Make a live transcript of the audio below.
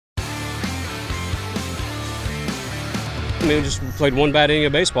I mean, we just played one bad inning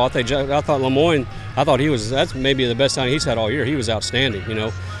of baseball. I thought Lemoyne, that's maybe the best time he's had all year. He was outstanding.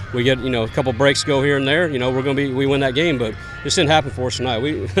 We get a couple breaks go here and there. We win that game, but this didn't happen for us tonight.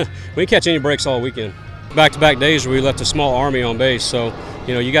 We didn't catch any breaks all weekend. Back-to-back days where we left a small army on base, so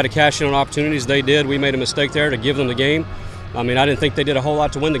you got to cash in on opportunities. They did. We made a mistake there to give them the game. I mean, I didn't think they did a whole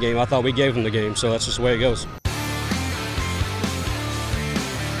lot to win the game. I thought we gave them the game, so that's just the way it goes.